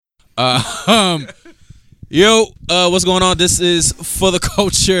Yo, what's going on? This is For the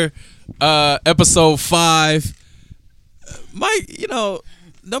Culture, episode 5. Mike,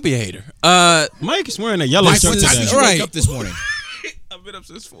 don't be a hater. Mike is wearing a yellow shirt today. Right. Wake up this morning. I've been up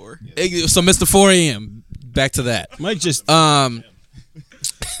since 4. So, Mr. 4 a.m. Back to that. Mike just All right,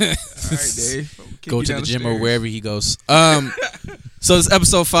 Dave. Go to the gym or wherever he goes. So this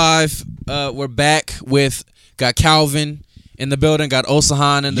episode 5. We're back with got Calvin in the building, got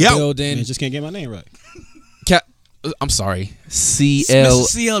Osahan in the building. man, just can't get my name right. I'm sorry,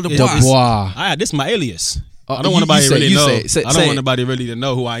 CL Dubois. This is my alias. Oh, I don't want nobody really know. I don't want it. nobody really to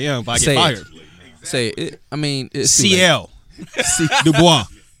know who I am if I get fired. Say it. I mean, it's CL Dubois.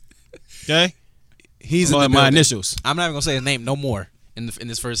 Okay, he's in the my building. initials. I'm not even gonna say his name no more in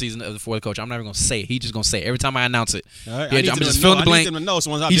this first season of the For the Culture. I'm not even gonna say it. He's just gonna say it every time I announce it. All right. I'm just filling the blank. I need them to know. So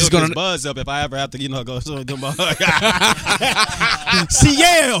once I He's build just this buzz up, if I ever have to, go CL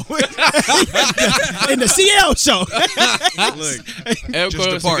in the CL show. Look, of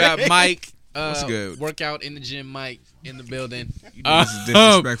course, we got Mike. What's good? Workout in the gym, Mike in the building. This is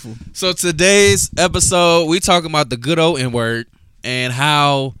disrespectful. So today's episode, we talking about the good old N-word and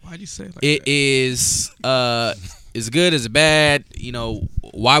how Why'd you say it like it that? is. Is good, is it bad?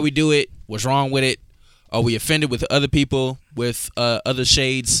 Why we do it? What's wrong with it? Are we offended with other people with other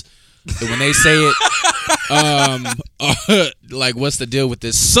shades when they say it? Like, what's the deal with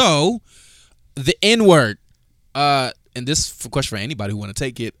this? So, the N-word. And this is a question for anybody who want to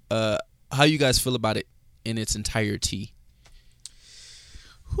take it. How you guys feel about it in its entirety?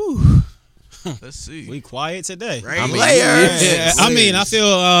 Whew. Let's see. We quiet today. Right? I mean, Layers. yeah. I mean, I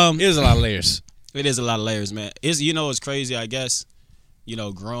feel There's a lot of layers. it is a lot of layers, man. It's crazy, I guess.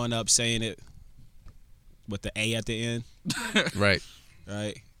 Growing up saying it with the A at the end, Right.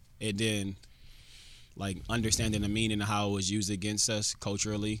 right? And then understanding the meaning of how it was used against us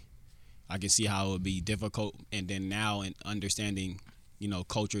culturally. I can see how it would be difficult. And then now in understanding,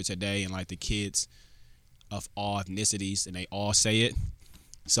 culture today and the kids of all ethnicities and they all say it.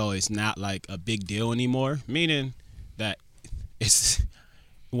 So it's not a big deal anymore. Meaning that it's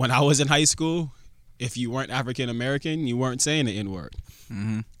when I was in high school, if you weren't African American, you weren't saying the N-word.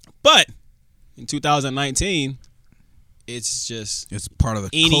 Mm-hmm. But in 2019, it's part of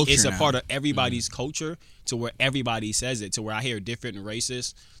the culture. It's a now. part of everybody's culture to where everybody says it. To where I hear different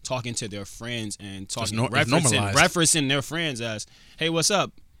races talking to their friends and talking referencing their friends as, "Hey, what's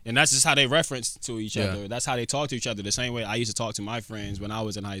up?" And that's just how they reference to each other. That's how they talk to each other. The same way I used to talk to my friends when I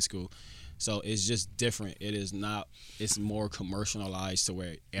was in high school. So it's just different. It is not. It's more commercialized to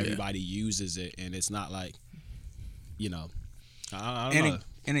where everybody uses it, and it's not I don't know.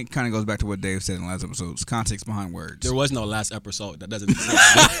 And it kind of goes back to what Dave said in the last episodes. Context behind words. There was no last episode. That doesn't exist.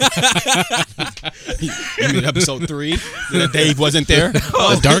 You mean episode 3? That Dave wasn't there?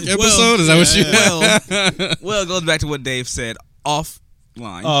 A dark episode? Is that what you... Well, it goes back to what Dave said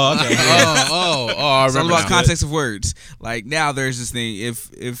offline. Oh, okay. I It's all remember about now. context of words. Now there's this thing.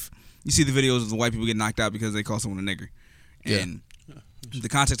 If you see the videos of the white people get knocked out because they call someone a nigger. And the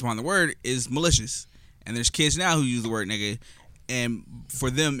context behind the word is malicious. And there's kids now who use the word nigga. And for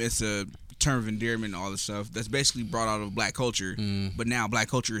them, it's a term of endearment and all this stuff that's basically brought out of black culture. But now black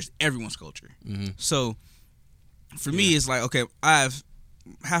culture is everyone's culture. So for me, it's okay, I have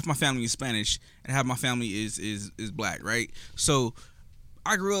half my family is Spanish and half my family is black, right? So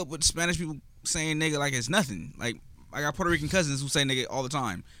I grew up with Spanish people saying nigga like it's nothing. I got Puerto Rican cousins who say nigga all the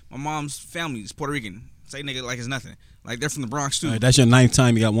time. My mom's family is Puerto Rican. Say nigga like it's nothing. They're from the Bronx too. All right, that's your 9th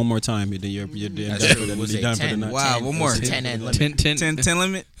time. You got one more time. Then you're done That's for true. We'll say the 10. night. Wow, one more. 10 and limit. 10 10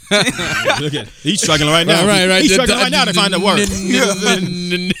 limit. Look at he's struggling right now. Right. He's struggling right now to find the word.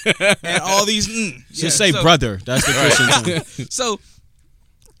 And all these Just say brother. That's the Christian term. So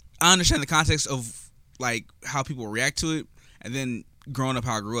I understand the context of how people react to it, and then growing up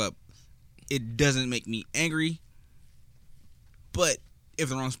how I grew up, it doesn't make me angry. But if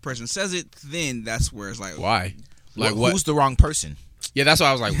the wrong person says it, then that's where it's Why? What? Who's the wrong person? Yeah, that's why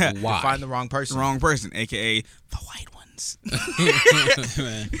I was like, why? Find the wrong person. the wrong person, aka the white ones.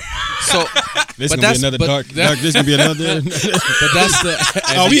 So, This is gonna be another dark. This gonna be another. but that's the.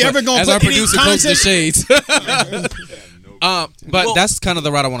 Are we ever gonna as put our any producer closes the context? shades? But that's kind of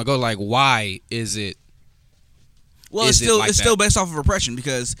the route I want to go. Why is it? Well, Is it's it like still that? based off of repression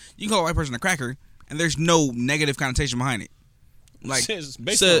because you can call a white person a cracker, and there's no negative connotation behind it. Says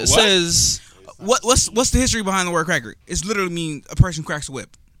What's the history behind the word cracker? It's literally mean a person cracks a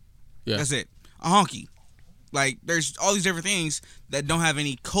whip. Yeah. That's it. A honky. There's all these different things that don't have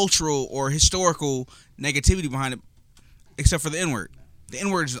any cultural or historical negativity behind it, except for the N-word. The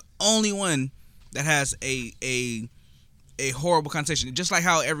N-word is the only one that has a a horrible connotation. Just like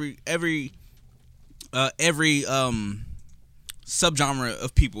how every subgenre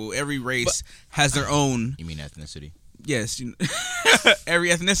of people, every race has their own. You mean ethnicity? Yes, every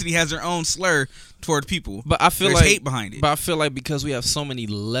ethnicity has their own slur toward people. But I feel There's like hate behind it. But I feel like because we have so many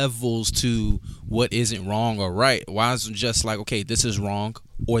levels to what isn't wrong or right, why isn't it just like, okay, this is wrong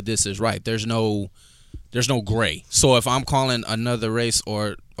or this is right? There's no gray. So if I'm calling another race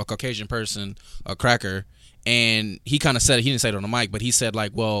or a Caucasian person a cracker, and he kind of said it, he didn't say it on the mic, but he said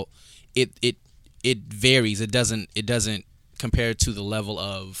like, well, it varies. It doesn't compare to the level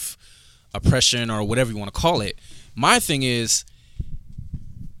of oppression or whatever you want to call it. My thing is,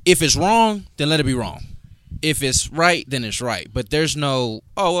 if it's wrong, then let it be wrong. If it's right, then it's right. But there's no,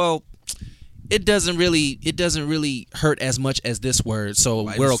 oh well, it doesn't really hurt as much as this word, so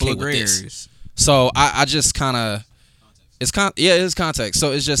Life we're is full okay of with gray this. areas. So I just kind of, it's context.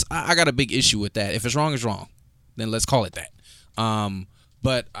 So it's just I got a big issue with that. If it's wrong, it's wrong. Then let's call it that.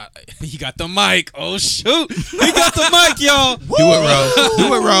 But he got the mic. Oh shoot, he got the mic, y'all. Do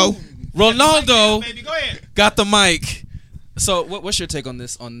it, Ro. Ronaldo Baby, go ahead. got the mic. So what's your take on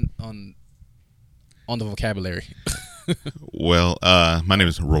this on the vocabulary? Well, my name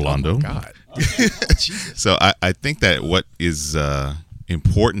is Rolando. God. So I think that what is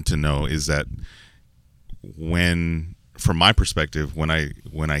important to know is that from my perspective, when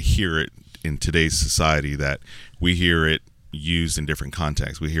I hear it in today's society, that we hear it used in different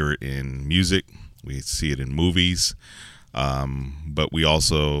contexts. We hear it in music, we see it in movies, but we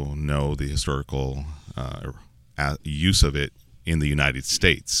also know the historical use of it in the United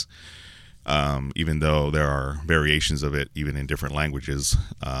States. Even though there are variations of it even in different languages,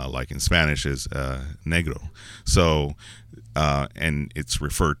 like in Spanish is negro. So, and it's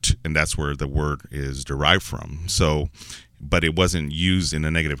referred to, and that's where the word is derived from. So, but it wasn't used in a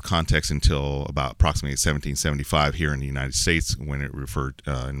negative context until about approximately 1775 here in the United States, when it referred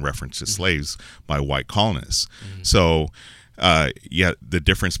in reference to slaves by white colonists. So, the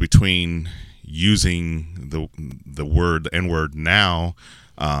difference between using the word N-word now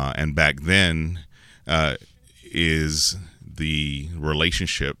and back then is the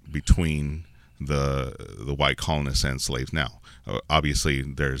relationship between the white colonists and slaves now. Obviously,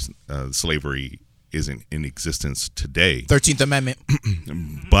 there's slavery isn't in existence today, 13th Amendment.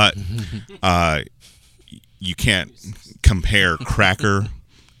 but you can't compare cracker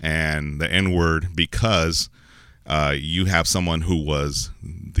and the N-word, because you have someone who was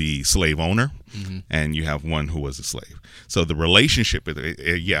the slave owner, and you have one who was a slave. So the relationship,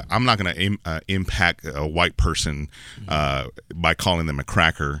 I'm not going to impact a white person by calling them a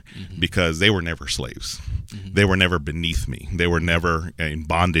cracker, because they were never slaves. They were never beneath me. They were never in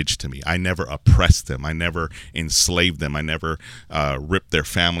bondage to me. I never oppressed them. I never enslaved them. I never ripped their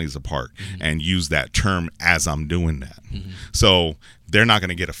families apart and used that term as I'm doing that. So they're not going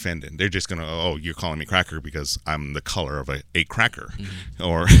to get offended. They're just going to, oh, you're calling me cracker because I'm the color of a cracker,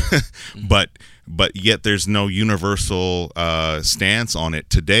 or, but yet there's no universal stance on it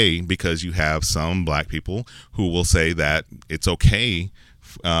today, because you have some black people who will say that it's okay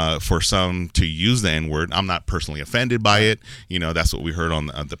for some to use the N-word. I'm not personally offended by it. You know, that's what we heard on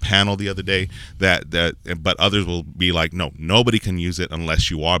the panel the other day. But others will be like, no, nobody can use it unless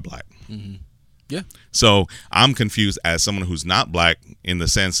you are black. Yeah. So I'm confused as someone who's not black, in the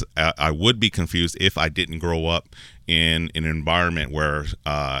sense I would be confused if I didn't grow up in an environment where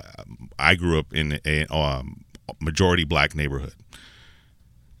I grew up in a majority black neighborhood.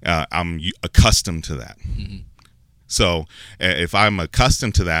 I'm accustomed to that. So if I'm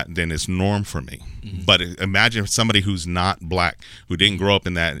accustomed to that, then it's norm for me. But imagine somebody who's not black, who didn't grow up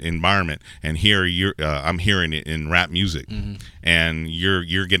in that environment, and here I'm hearing it in rap music, and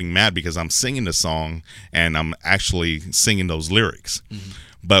you're getting mad because I'm singing the song and I'm actually singing those lyrics.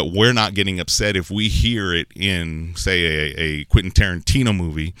 But we're not getting upset if we hear it in, say, a Quentin Tarantino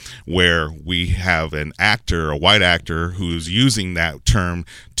movie, where we have an actor, a white actor, who's using that term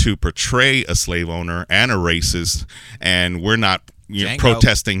to portray a slave owner and a racist, and we're not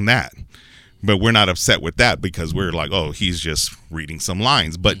protesting that. But we're not upset with that, because we're like, oh, he's just reading some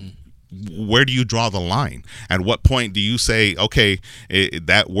lines. But where do you draw the line? At what point do you say, okay,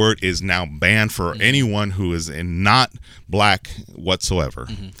 that word is now banned for anyone who is not black whatsoever?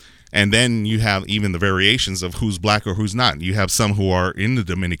 And then you have even the variations of who's black or who's not. You have some who are in the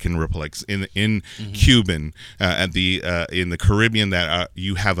Dominican Republic, in Cuban, in the Caribbean, that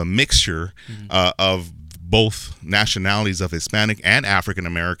you have a mixture of both nationalities of Hispanic and African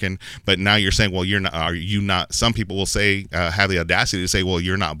American. But now you're saying, well, you're not. Are you not? Some people will say, have the audacity to say, well,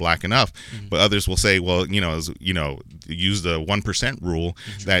 you're not black enough. But others will say, well, use the 1% rule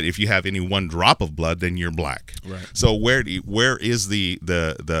that if you have any one drop of blood, then you're black. Right. So where is the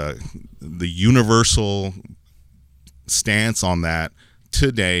universal stance on that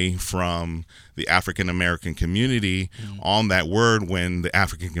today from the African American community on that word, when the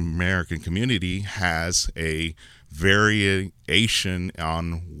African American community has a variation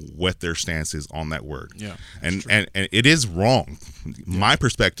on what their stance is on that word? Yeah, and it is wrong. My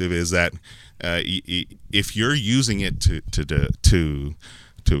perspective is that if you're using it to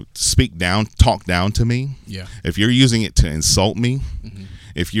speak down, talk down to me, if you're using it to insult me,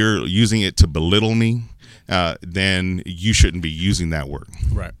 if you're using it to belittle me, then you shouldn't be using that word.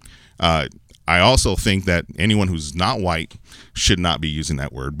 Right. I also think that anyone who's not white should not be using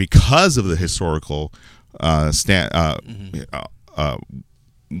that word because of the historical where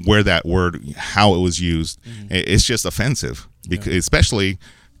that word, how it was used. It's just offensive, because especially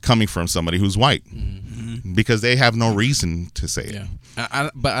coming from somebody who's white, because they have no reason to say it.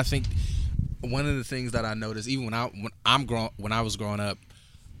 But I think one of the things that I noticed, even when I was growing up,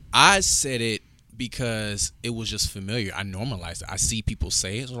 I said it because it was just familiar. I normalized it. I see people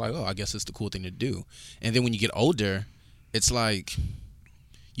say it, so like, oh, I guess it's the cool thing to do. And then when you get older, it's like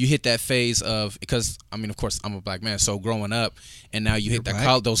you hit that phase of, because I mean, of course, I'm a black man, so growing up, and now you hit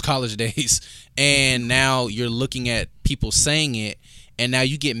those college days, and now you're looking at people saying it, and now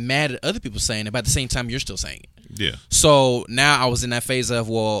you get mad at other people saying it, but at the same time, you're still saying it. Yeah. So now I was in that phase of,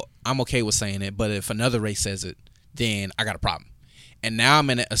 well, I'm okay with saying it, but if another race says it, then I got a problem. And now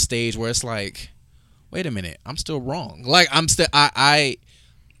I'm in a stage where it's like, wait a minute, I'm still wrong. Like I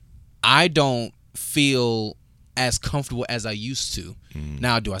don't feel as comfortable as I used to.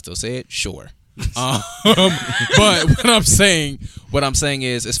 Now, do I still say it? Sure. But what I'm saying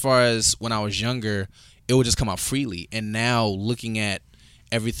is, as far as when I was younger, it would just come out freely. And now, looking at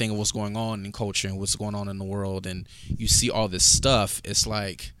everything of what's going on in culture and what's going on in the world, and you see all this stuff, it's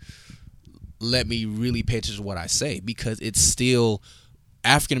like, let me really pay attention to what I say, because it's still,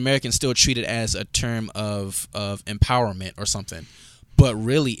 African American still treated as a term of empowerment or something, but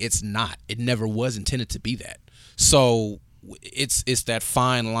really it's not. It never was intended to be that. So it's that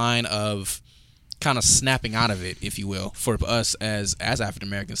fine line of kind of snapping out of it, if you will, for us as African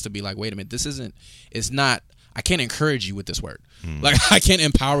Americans to be like, wait a minute, it's not. I can't encourage you with this word. Like, I can't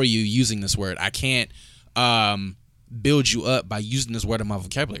empower you using this word. I can't build you up by using this word in my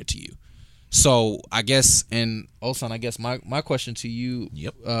vocabulary to you. So I guess, and Osan, I guess my question to you,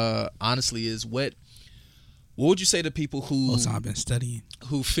 honestly, is what would you say to people who Osan, I've been studying,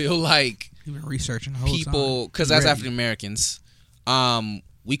 who feel like you've been researching the whole people, because as African Americans,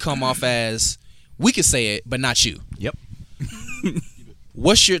 we come off as, we could say it, but not you. Yep.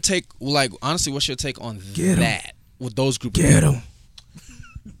 What's your take? Like, honestly, what's your take on that with those group of Get people? them.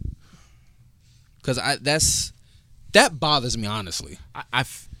 Because that bothers me, honestly. I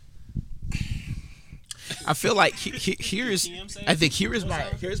feel like here's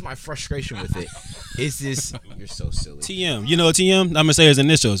my frustration with it. Is this, you're so silly. TM, you know TM? I'm gonna say his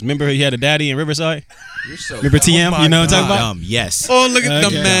initials. Remember he had a daddy in Riverside. You're so Remember dumb. TM? You know what I'm talking about? Yes. Oh, look at the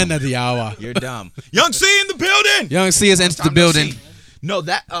Okay. man of the hour. You're dumb. Young C in the building. Young C has entered the building. No,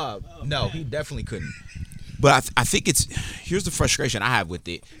 no, he definitely couldn't. But I think here's the frustration I have with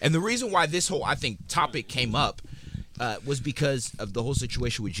it, and the reason why this whole, I think, topic came up was because of the whole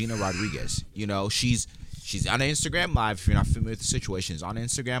situation with Gina Rodriguez. You know, she's on Instagram Live. If you're not familiar with the situation, she's on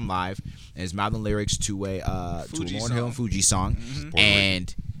Instagram Live and is mouthing lyrics to a Lauryn Hill and Fuji song,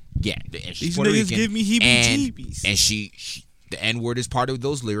 and and she's These Puerto niggas Rican, give me heebie-jeebies. and she the N word is part of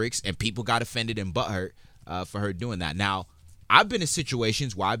those lyrics, and people got offended and butthurt for her doing that. Now, I've been in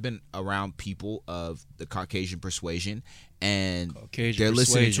situations where I've been around people of the Caucasian persuasion, and they're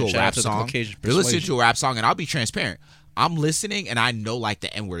listening to a rap song. They're listening to a rap song, and I'll be transparent. I'm listening, and I know like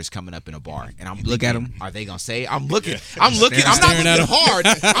the N word is coming up in a bar, and I'm Look thinking, at 'em. Are they gonna say it? I'm looking. I'm not looking hard.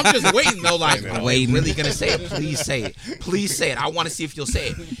 I'm just waiting though. Like, are they really gonna say it? Please say it. Please say it. I want to see if you'll say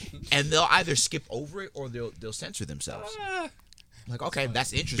it. And they'll either skip over it or they'll censor themselves. Like, okay,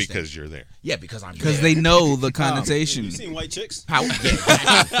 that's interesting. Because you're there. Yeah, because I'm Because there. they know the connotation. You seen white chicks?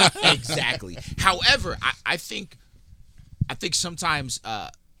 Exactly. However, I think sometimes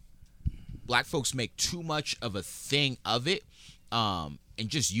black folks make too much of a thing of it, and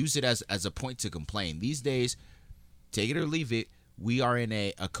just use it as a point to complain. These days, take it or leave it, we are in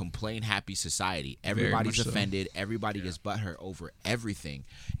a complaint happy society. Everybody's much so. offended. Everybody gets butthurt over everything,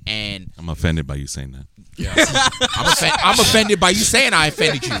 and I'm offended by you saying that. I'm offended by you saying I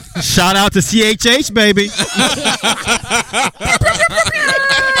offended you. Shout out to CHH, baby.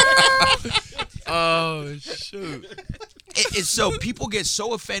 Oh shoot. It's so people get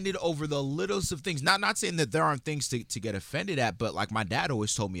so offended over the littlest of things. Not saying that there aren't things to get offended at, but like my dad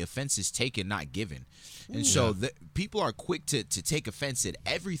always told me, offense is taken, not given. And so people are quick to take offense at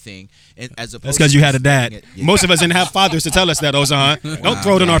everything, and as opposed That's because you had a dad. it- Most of us didn't have fathers to tell us that, Ozan. Don't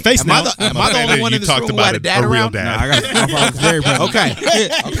throw it in our face Am I now. the only one you in this talked room who about had a dad a real around? dad. I got my father's very proud.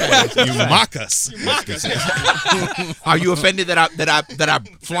 Okay. You mock us. Are you offended that I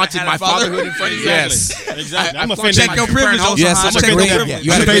flaunted Had a my father? fatherhood in front of you? Yes. Exactly. I'm I offended. Check your privilege. Yes, Yes, Ozan. I'm Check a your great. privilege.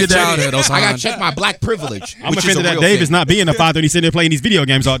 You had a great offended that- childhood, Ozan. I got to check my black privilege. I'm which is a offended that real Dave thing. is not being a father and he's sitting there playing these video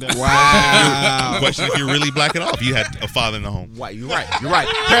games all day. Wow. Question: if you're really black it off, you had a father in the home. What? You're right. You're right.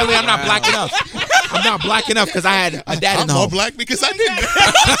 Apparently, I'm not black enough. I'm not black enough because I had a dad in I'm the more home. black because I didn't.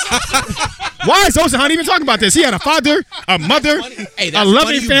 Why is Ozan even talking about this? He had a father, a mother, Hey, a that's loving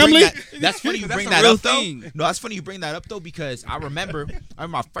funny you bring family. That's funny you bring a that real up though. thing. No, that's funny you bring that up though because I remember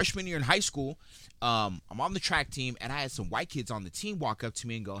my freshman year in high school. I'm on the track team and I had some white kids on the team walk up to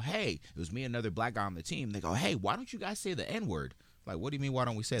me and go, "Hey," it was me and another black guy on the team. They go, "Hey, why don't you guys say the N-word?" Like, what do you mean? Why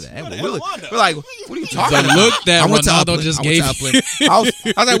don't we say the N-word? We're like, what are you talking The about? look that I went to Ronaldo Upland. just I went to gave Upland. I was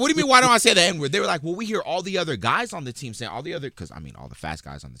like, what do you mean? Why don't I say the N-word? They were like, well, we hear all the other guys on the team saying all the other, because I mean, all the fast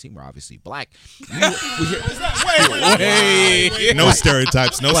guys on the team were obviously black. We hear, No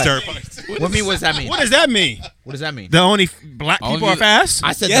stereotypes. No stereotypes. what does that mean? What does that mean? What does that mean? The only black people are fast?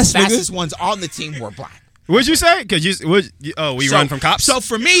 I said Yes, the nigga. fastest ones on the team were black. What'd you say? Because we run from cops? So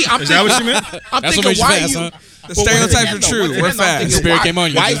for me, I'm Is that what you meant? I'm That's what thinking, makes you why fast, you? huh? The stereotypes are true. We're fast. The spirit came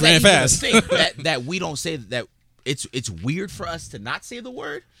on you, Why just is that ran even a fast. thing that we don't say that it's weird for us to not say the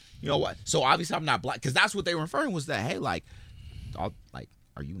word? You know what? So obviously I'm not black because that's what they were referring was that hey like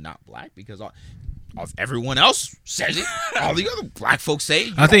are you not black because all everyone else says it. All the other black folks say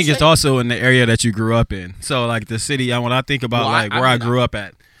it. I think it's also in the area that you grew up in. So like the city, when I think about Well, like I where I mean, grew up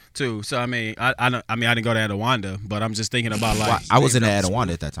at too. So I mean, I didn't go to Etowanda, but I'm just thinking about like I was in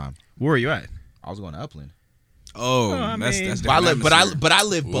Etowanda at that time. where are you at? I was going to Upland. Oh, I that's mean- that's But I live, different atmosphere. but I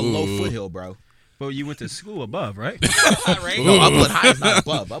live below Foothill, bro. Well, you went to school above, right? No, Upland High is not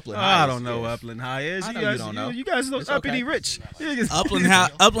above. Upland High. I don't know is, what Upland High is. I know guys, you don't know. You guys look It's uppity okay. rich. Upland High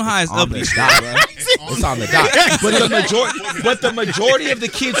is on the uppity. dot, bro. It's on the dot. But the majority of the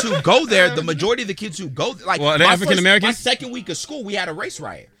kids who go there, like Well, the my African Americans? my second week of school, we had a race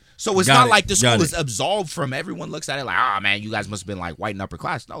riot. So it's Got not it, like the got school it. is absolved from everyone looks at it like, oh man, you guys must have been like white and upper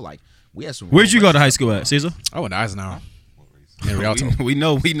class. No, like we had some. Where'd you go to high school at, Caesar? I went to Eisenhower. In Rialto. We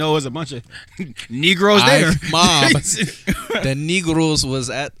know there's a bunch of Negroes there. Mom, the Negroes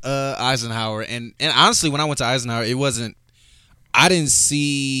was at Eisenhower, and honestly, when I went to Eisenhower, I didn't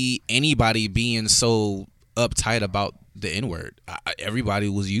see anybody being so uptight about the N-word. Everybody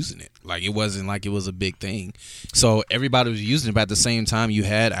was using it. Like it wasn't like it was a big thing. So everybody was using it, but at the same time, you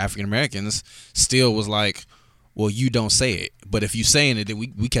had African Americans still was like, well, you don't say it, but if you saying it, then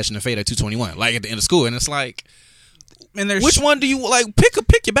we catching the fade at 221, like at the end of school, and it's like. And there's Which one do you like? Pick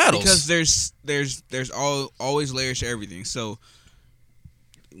your battles. because there's always layers to everything. So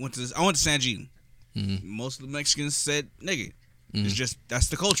I went to Sanjeev. Most of the Mexicans said nigga. It's just that's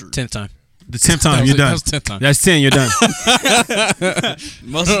the culture. 10th time. The 10th time, you're That done. was 10th time. That's 10, you're done.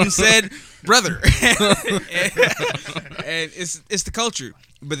 Most of them said brother, and it's the culture.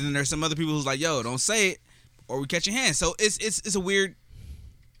 But then there's some other people who's like, yo, don't say it, or we catch your hand. So it's a weird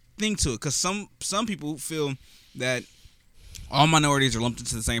thing to it because some people feel that all minorities are lumped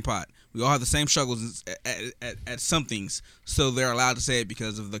into the same pot. We all have the same struggles at some things, so they're allowed to say it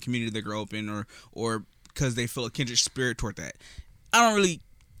because of the community they grow up in, or because they feel a kindred spirit toward that. I don't really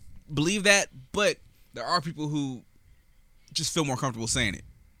believe that, but there are people who just feel more comfortable saying it.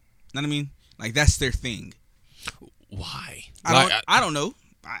 Know what I mean? Like that's their thing. Why? I don't know.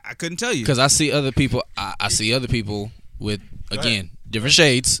 I couldn't tell you. Because I see other people. I see other people with again different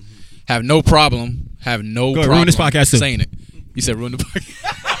shades have no problem. Have no Go ahead, problem ruin this podcast too. saying it. You said ruin the podcast.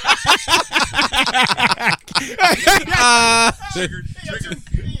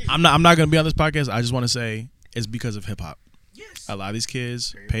 I'm not gonna be on this podcast. I just want to say it's because of hip hop. A lot of these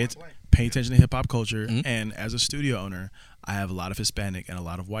kids pay attention to hip hop culture, and as a studio owner, I have a lot of Hispanic and a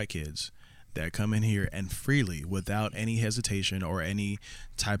lot of white kids that come in here and freely, without any hesitation or any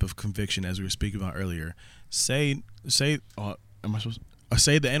type of conviction, as we were speaking about earlier, say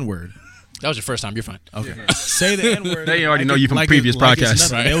the N-word. That was your first time. You're fine. Okay. Say the N word. They already know you from previous podcasts.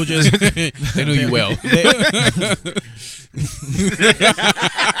 They will just. They know you well.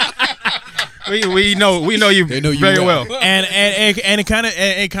 We know you They know you very well. well. and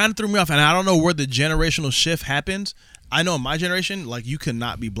it kind of threw me off, and I don't know where the generational shift happens. I know in my generation, like, you could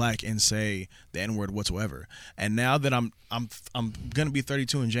not be black and say the N word whatsoever. And now that I'm gonna be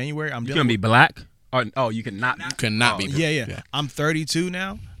 32 in January, I'm You dealing gonna be with, black? Oh, you cannot. Cannot be. yeah. I'm 32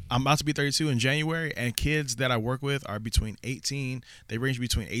 now. I'm about to be 32 in January, and kids that I work with are between 18. They range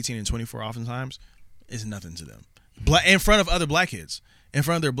between 18 and 24. Oftentimes, it's nothing to them. In front of other black kids, in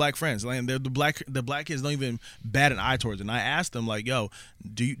front of their black friends, like the black kids don't even bat an eye towards it. And I asked them, like, "Yo,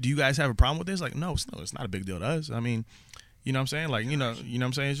 do you guys have a problem with this?" Like, no, it's not a big deal to us. I mean, you know what I'm saying? Like, you know what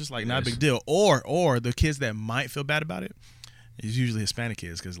I'm saying? It's just like not a big deal. Or the kids that might feel bad about it. It's usually Hispanic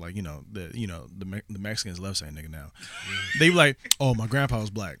kids because, like, the Mexicans love saying nigga now. They be like, "Oh, my grandpa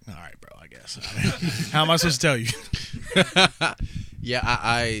was black." All right, bro. I guess. How am I supposed to tell you? Yeah,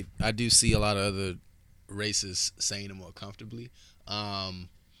 I do see a lot of other races saying it more comfortably. I'm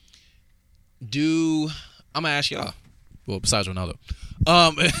gonna ask y'all. Well, besides Ronaldo,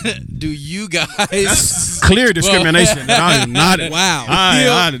 do you guys Clear discrimination. I'm not. Wow.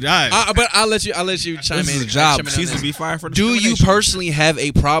 But I'll let you chime This in. is a job. chime in on She's this. to be fired for Do you discrimination. personally have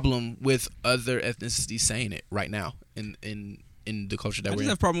a problem with other ethnicities saying it right now in the culture that I we're just in?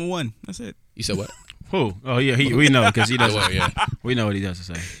 have problem with one. That's it. You said what? Who? Oh yeah, we know because he does. Well, yeah. We know what he does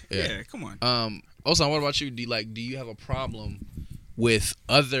to say. Yeah, come on. Also, what about you? Do you have a problem with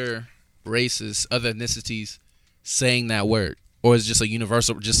other races, other ethnicities saying that word, or is it just a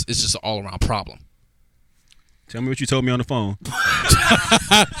universal? It's just an all around problem? Tell me what you told me on the phone.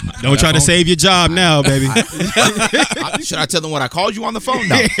 Don't try to save your job now, baby. Should I tell them what I called you on the phone?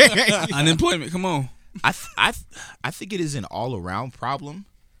 No. Unemployment. Come on. I think it is an all around problem,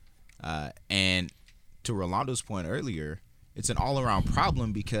 and to Rolando's point earlier, it's an all around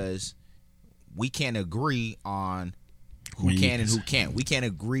problem because we can't agree on who can and who can't. We can't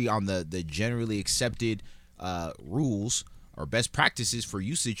agree on the generally accepted rules or best practices for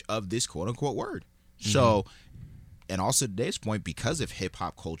usage of this quote unquote word. Mm-hmm. So, and also today's point, because of hip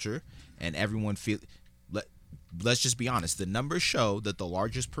hop culture and everyone let's just be honest, the numbers show that the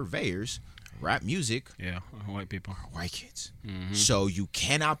largest purveyors rap music, White people, are white kids. Mm-hmm. So you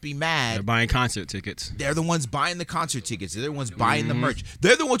cannot be mad. They're buying concert tickets. They're the ones buying the concert tickets. They're the ones buying the merch.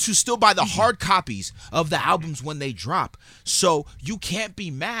 They're the ones who still buy the hard copies of the albums when they drop. So you can't be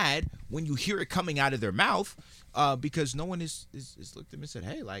mad when you hear it coming out of their mouth, because no one is looked at them and said,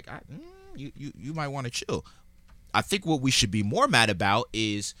 "Hey, like, you might want to chill." I think what we should be more mad about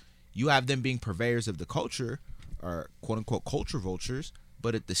is you have them being purveyors of the culture, or quote unquote culture vultures,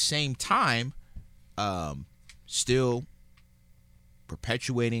 but at the same time, still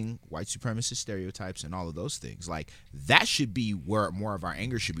perpetuating white supremacist stereotypes and all of those things. Like, that should be where more of our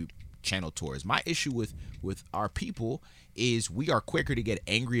anger should be channeled towards. My issue with our people is we are quicker to get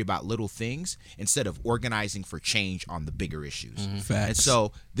angry about little things instead of organizing for change on the bigger issues. Facts. And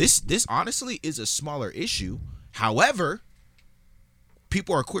so this honestly is a smaller issue. However,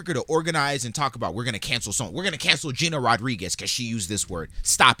 people are quicker to organize and talk about, we're going to cancel someone. We're going to cancel Gina Rodriguez because she used this word.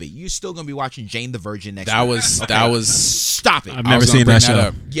 Stop it. You're still going to be watching Jane the Virgin next week. That was Stop it. I've never seen that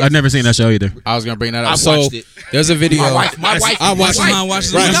show. Yes. I've never seen that show either. I was gonna bring that up. I've watched it. There's a video. My wife I watched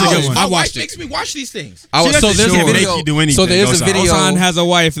it. Right, That's a no, good one. my I wife watched it. makes me watch these things. So there's a Sure. video. Make you do anything, So there's a Osan. video. Osan has a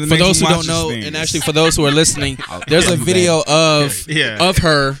wife. And For those who don't know, and actually for those who are listening, there's a video of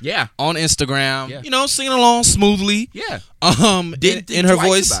her Yeah. on Instagram. Yeah. Singing along smoothly. Yeah. In Didn't think her twice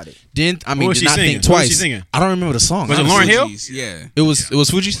voice. about it. Didn't What was she not singing? think What was twice. she singing? I don't remember the song. Was it honestly. Lauryn Hill? Yeah. It was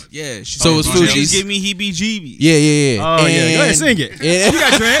Fugees. Yeah. So it was Fugees. Give me heebie-jeebies. Yeah. Oh yeah, go ahead, And- sing it. Yeah. You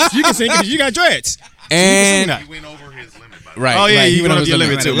got dreads. You can sing it because you got dreads. And that. He went over his limit. By right. Oh, yeah, right, you he went went up your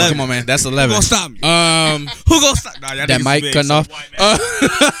limit, too. Come on, man. That's Who 11. gonna stop me? Um, Who gonna stop? Nah, that mic cutting off.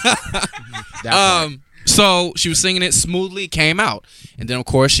 That part. So she was singing it smoothly, came out, and then of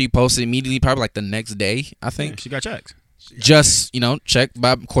course she posted immediately, probably like the next day, I think. She got checks. Just checked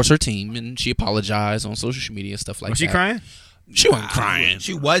by of course her team, and she apologized on social media and stuff like Was that. she crying? She wasn't crying.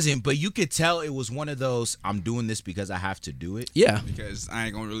 She wasn't, but you could tell it was one of those, I'm doing this because I have to do it. Yeah. Because I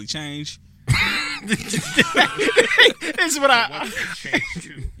ain't gonna really change. This is what I.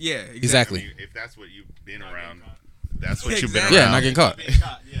 Yeah. Exactly. if that's what you've been around, that's what you've been Exactly. around. Yeah, not getting caught.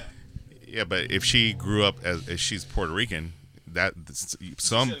 Yeah, but if she grew up as she's Puerto Rican, that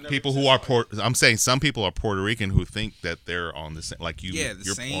some people who are I'm saying some people are Puerto Rican who think that they're on the same, like you, Yeah, the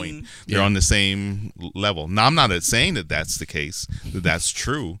your same- point, they're on the same level. Now, I'm not saying that that's the case, that that's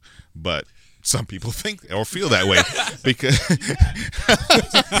true, but some people think or feel that way because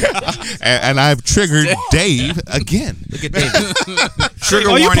and I've triggered Dave again. Look at David. Trigger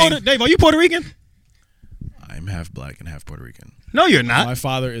Are you warning. Dave, are you Puerto Rican? I'm half black and half Puerto Rican. No, you're not. My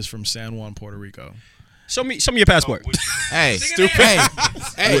father is from San Juan, Puerto Rico. Show me your passport. Hey, stupid.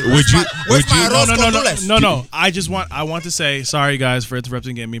 Hey, Would you? Where's my No, arroz no, con no, lules? no. I want to say sorry, guys, for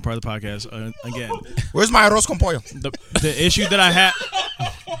interrupting and being part of the podcast again. Where's my arroz con pollo? The issue that I had.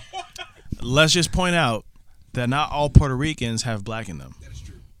 Let's just point out that not all Puerto Ricans have black in them.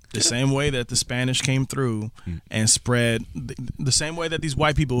 The same way that the Spanish came through and spread, the same way that these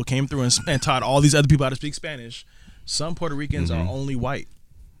white people came through and taught all these other people how to speak Spanish, some Puerto Ricans are only white.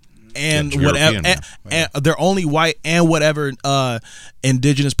 And That's whatever, European. and they're only white, and whatever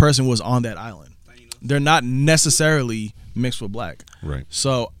indigenous person was on that island, they're not necessarily mixed with black. Right.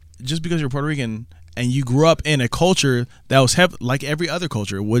 So just because you're Puerto Rican and you grew up in a culture that was like every other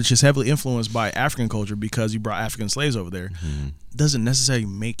culture, which is heavily influenced by African culture because you brought African slaves over there, doesn't necessarily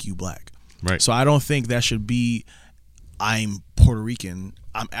make you black. Right. So I don't think that should be, I'm Puerto Rican,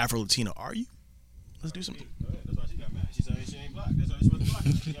 I'm Afro-Latino. Are you? Let's do something.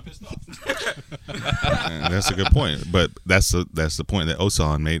 And that's a good point, but that's the point that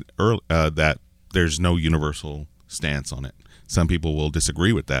Osan made early, that there's no universal stance on it. Some people will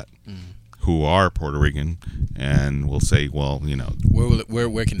disagree with that, who are Puerto Rican, and will say, well, you know,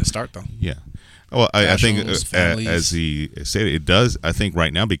 Where can it start though? yeah. Well, I think Nationals, families. as he said, it does. I think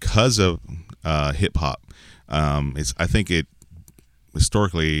right now because of hip hop, I think it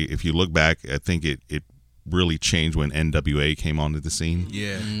historically, if you look back, I think it really changed when NWA came onto the scene.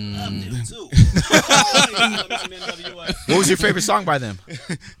 Yeah. What was your favorite song by them?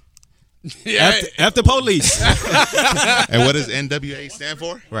 After police. And what does NWA stand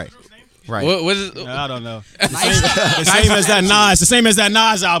for? Right. Right. What is it? I don't know. The same as that Nas. The same as that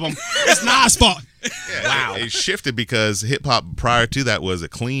Nas album. It's Nas' fault. Wow. It shifted because hip hop prior to that was a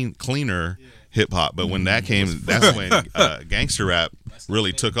cleaner hip hop, but when that came, that's when gangster rap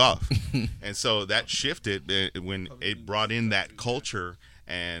really took off, and so that shifted when it brought in that culture,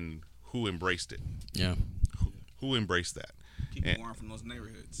 and who embraced it? Yeah. Who embraced that? People And- aren't from those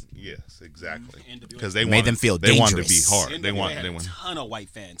neighborhoods. Yes, exactly. Because they Made wanted, them feel they wanted to be dangerous. hard. They had want. a They want. ton of white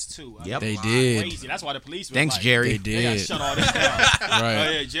fans too. I Yep. mean, They did. Crazy. That's why the police. Was Thanks, like, Jerry. They gotta did. shut all this down. Right.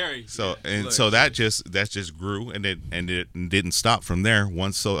 Oh yeah, Jerry. So that just grew, and it didn't stop from there.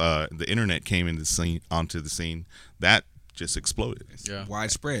 Once the internet came onto the scene, that just exploded. Yeah.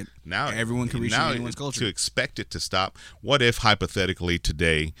 Widespread. Now everyone can reach now anyone's culture. To expect it to stop, what if hypothetically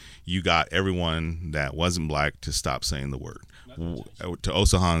today you got everyone that wasn't black to stop saying the word? To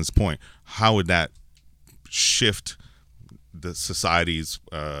Osahan's point, how would that shift the societies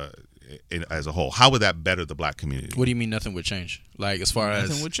as a whole? How would that better the black community? What do you mean nothing would change? Like as far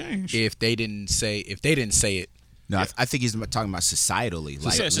Nothing as would change. if they didn't say it. No, I think he's talking about societally.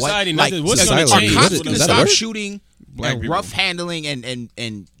 Like society, what, nothing- what's like, gonna are change? cops Is going to that a stop word? shooting Black and people. rough handling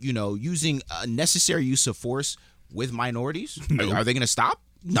and using unnecessary use of force with minorities? No. Are they going to stop?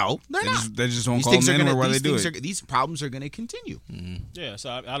 No, they're not. They just won't These call things them are in gonna- or why they these do things it. are- these problems are going to continue. Yeah, so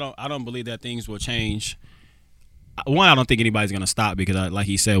I don't believe that things will change. One, I don't think anybody's gonna stop because, like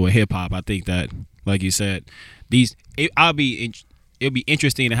he said, with hip hop, I think that, like you said, it'll be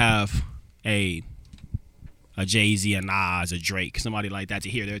interesting to have a Jay-Z, a Nas, a Drake, somebody like that to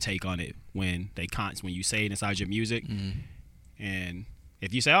hear their take on it when you say it inside your music, and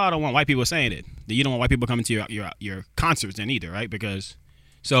if you say, "Oh, I don't want white people saying it," then you don't want white people coming to your concerts then either, right? Because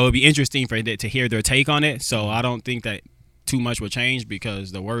so it'd be interesting to hear their take on it. So I don't think that too much will change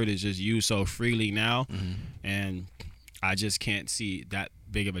because the word is just used so freely now, and I just can't see that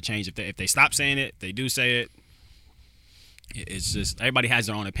big of a change if they stop saying it. They do say it. It's just everybody has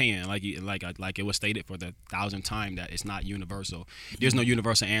their own opinion, like it was stated for the 1,000th time that it's not universal. There's no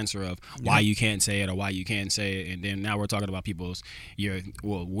universal answer of why you can't say it or why you can say it. And then now we're talking about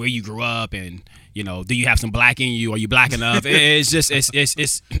where you grew up and do you have some black in you? Are you black enough? It's just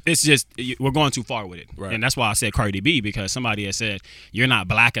we're going too far with it, Right. and that's why I said Cardi B, because somebody had said you're not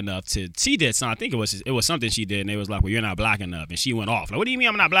black enough to. She did something. I think it was something she did, and it was like, well, you're not black enough, and she went off. Like, what do you mean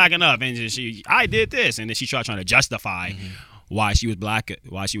I'm not black enough? And I did this, and then she tried trying to justify why she was black,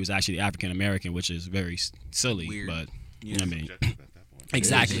 why she was actually African American, which is very silly. Weird. But you know what I mean.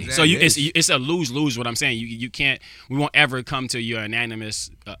 Exactly. Exactly. So it's a lose-lose. What I'm saying, you can't. We won't ever come to your unanimous.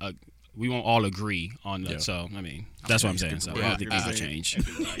 We won't all agree on that. Yeah. So I mean, that's what I'm saying. So I don't think things will change.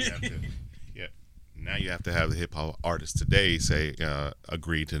 Now you have to have the hip hop artists today say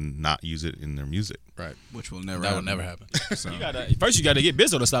agree to not use it in their music. Right. Which will never That happen. would never happen. So. First, you got to get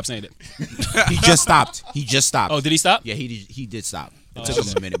Bizzo to stop saying it. He just stopped. He just stopped. Oh, did he stop? Yeah, he did stop. It took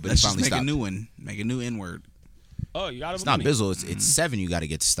him a minute, but he Let's just finally make stopped. a new one. Make a new N word. Oh, you got It's not Bizzle. It's 7. You got to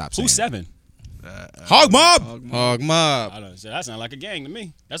get to stop saying. Who's it. 7? Hog Mob. Hog Mob. I don't know. That sounds like a gang to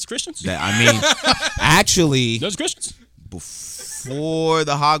me. That's Christians. I mean, actually, Those Christians. before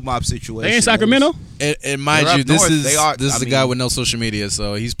the Hog Mob situation, They in Sacramento. And mind They're you, up this north. is They are- this is I a guy mean- with no social media,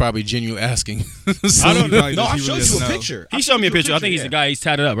 so he's probably genuine asking. So- I don't know. Probably No, does. I He showed really you a doesn't know. picture. He showed me a picture. I think he's yeah. the guy. He's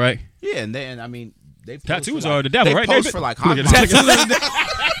tatted up, right? Yeah, and then I mean, they post Tattoos for are the devil, they right, Post David? for like Look Hog at Mob.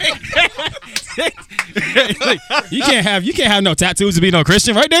 Like, you can't have no tattoos to be no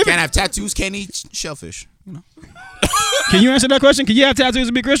Christian, right, David? Can't have tattoos. Can't eat shellfish. You know. Can you answer that question? Can you have tattoos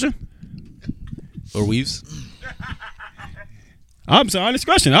to be Christian? or weaves. I'm sorry, honest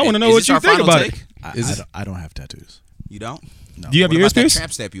question. I want to know Is what this you our think final about take? it. Is it? I don't have tattoos. You don't? Do you have What your ears about that pierced?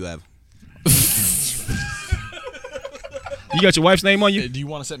 tramp stamp you have? You got your wife's name on you? Do you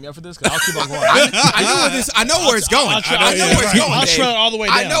want to set me up for this? 'Cause I'll keep on going. I know where this. I know where it's going. I know where it's going. I'll Dave. trail it all the way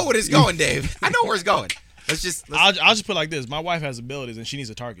I down. know where it's going, Dave. I know where it's going. Let's I'll just put it like this. My wife has abilities and she needs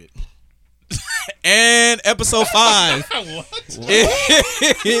a target. And episode 5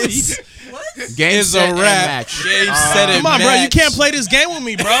 is game is set a and wrap. match. Game set and Come on, bro. You match. can't play this game with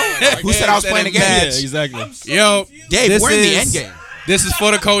me, bro. Who said I was playing a game? Yeah, exactly. Yo, Dave, this we're in the is- end game. This is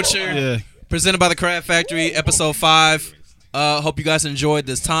For the Culture. Yeah. Presented by the Craft Factory, episode 5. Hope you guys enjoyed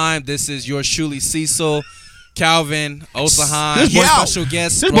this time. This is yours truly, Cecil, Calvin, Osahan, This boy- special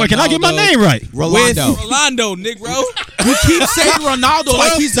guest. This boy, can I get my Ronaldo. name right? Rolando. Rolando, Negro. You keep saying Ronaldo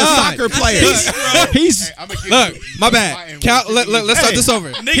like he's a soccer player. He's Look, my bad. Let's start this over.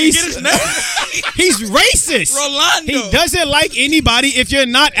 he's racist. Rolando. He doesn't like anybody if you're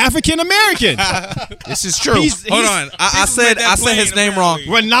not African American. This is true. Hold on. I said his name wrong.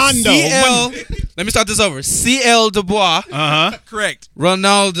 Ronaldo. CL. Let me start this over. CL Dubois. Uh huh. Correct.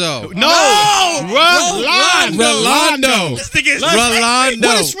 Ronaldo. No. Rolando. Rolando. Rolando.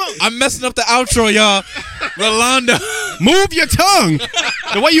 What is wrong? I'm messing up the outro, y'all. Rolando. Move your tongue.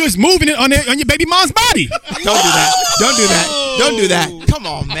 The way you was moving it on your baby mom's body. Don't do that. Don't do that. Don't do that. Come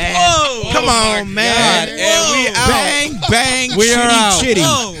on, man. Come on, man. God. And we out. Bang, bang. We are out. Chitty.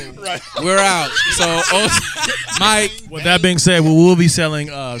 We're out. So, Mike. With that being said, we will be selling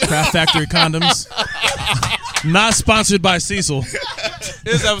Craft Factory condoms. Not sponsored by Cecil.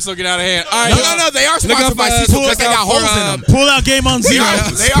 This episode get out of hand. All right. No. They are Look out sponsored by for- Cecil because look they out got for, holes in them. Pull out Game on Zero. They are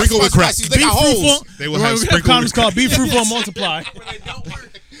Sprinkle with sponsored by crack. Cecil. They got holes. They will have We have sprinkled condoms with called Be Fruitful and Multiply.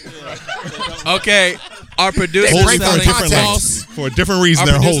 Okay. Our producer Holy is for a selling different false. for a different reason. Our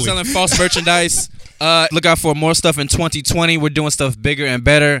They're producer holy. selling false merchandise. Look out for more stuff in 2020. We're doing stuff bigger and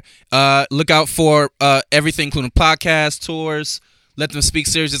better. Look out for everything, including podcasts, tours. Let Them Speak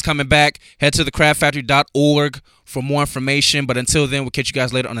series is coming back. Head to thecraftfactory.org for more information. But until then, we'll catch you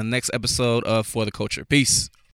guys later on the next episode of For the Culture. Peace.